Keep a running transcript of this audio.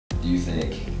do you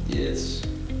think it's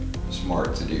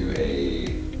smart to do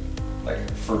a,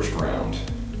 like, first round,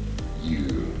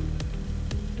 you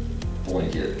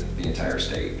blanket the entire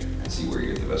state and see where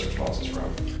you get the best responses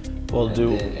from? Well,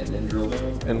 and then drill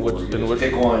down? And which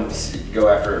pick one, go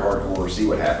after it hardcore, see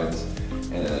what happens,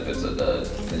 and then if it's a dud,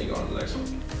 then you go on to the next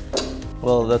one.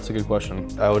 Well, that's a good question.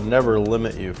 I would never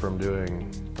limit you from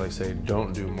doing, like, say,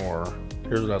 don't do more.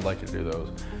 Here's what I'd like you to do though.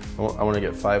 I want to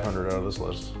get 500 out of this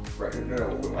list. Right.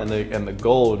 And the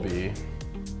goal would be,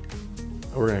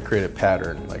 we're going to create a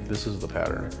pattern. Like, this is the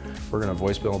pattern. We're going to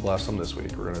voicemail blast them this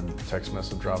week. We're going to text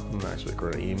message drop them next week.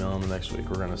 We're going to email them the next week.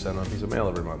 We're going to send them a piece of mail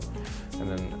every month. And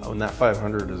then when that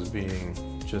 500 is being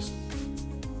just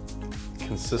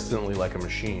consistently like a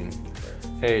machine.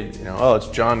 Hey, you know, oh, it's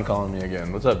John calling me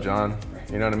again. What's up, John?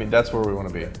 You know what I mean? That's where we want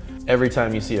to be. Every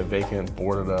time you see a vacant,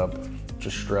 boarded up,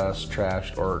 distressed,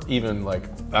 trashed, or even like,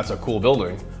 that's a cool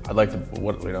building, I'd like to,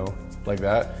 what, you know, like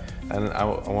that. And I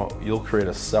want, you'll create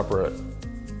a separate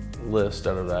list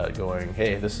out of that going,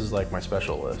 hey, this is like my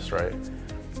special list, right?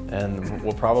 And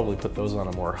we'll probably put those on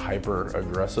a more hyper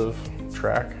aggressive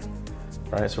track,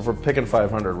 right? So if we're picking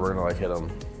 500, we're gonna like hit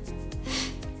them.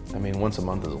 I mean, once a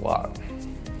month is a lot,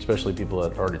 especially people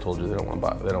that already told you they don't want to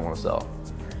buy, they don't want to sell.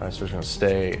 Right? So we're just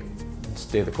gonna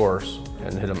stay the course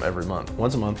and hit them every month.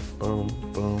 Once a month, boom,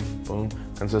 boom, boom,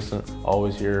 consistent,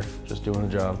 always here, just doing the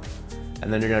job.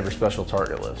 And then you're gonna have your special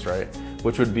target list, right?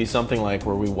 Which would be something like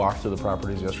where we walked through the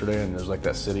properties yesterday and there's like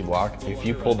that city block. If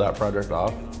you pulled that project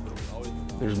off,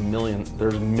 there's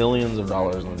millions of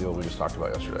dollars in the deal we just talked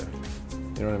about yesterday.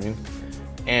 You know what I mean?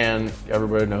 And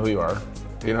everybody know who you are.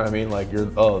 You know what I mean? Like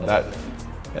you're, oh, that,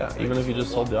 yeah, even if you just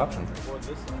sold the option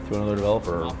to another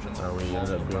developer, or we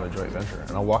ended up doing a joint venture.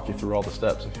 And I'll walk you through all the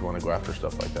steps if you want to go after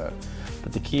stuff like that.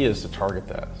 But the key is to target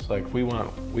that. It's like we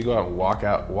go out and walk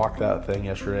that thing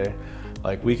yesterday.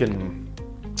 Like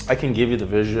I can give you the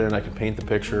vision, I can paint the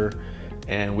picture,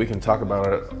 and we can talk about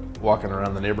it walking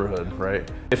around the neighborhood, right?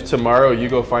 If tomorrow you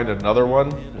go find another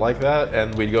one like that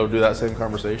and we go do that same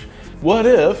conversation, what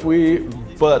if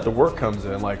but the work comes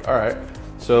in, like, all right,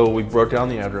 so we broke down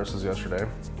the addresses yesterday,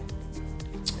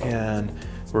 and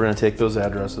we're gonna take those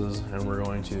addresses and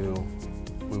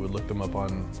we would look them up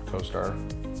on CoStar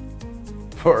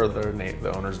for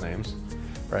the owner's names,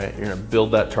 right? You're gonna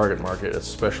build that target market, a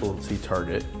specialty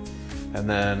target, and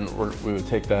then we would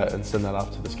take that and send that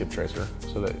off to the skip tracer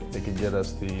so that they could get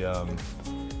us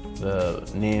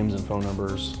the names and phone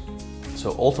numbers.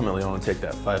 So ultimately I wanna take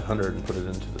that 500 and put it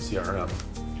into the CRM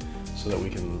so that we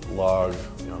can log,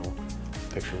 you know,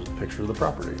 picture of the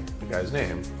property, the guy's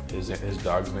name, his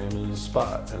dog's name is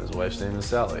Spot, and his wife's name is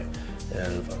Sally,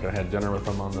 and fucking I had dinner with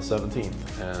them on the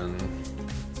 17th, and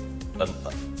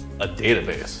a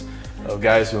database of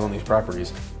guys who own these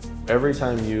properties. Every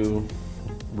time you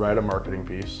write a marketing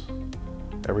piece,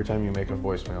 every time you make a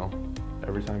voicemail,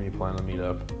 every time you plan a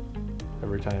meetup,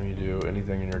 every time you do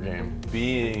anything in your game,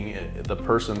 being the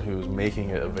person who's making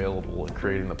it available and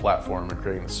creating the platform and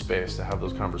creating the space to have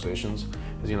those conversations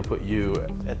is gonna put you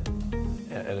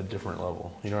at a different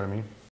level. You know what I mean?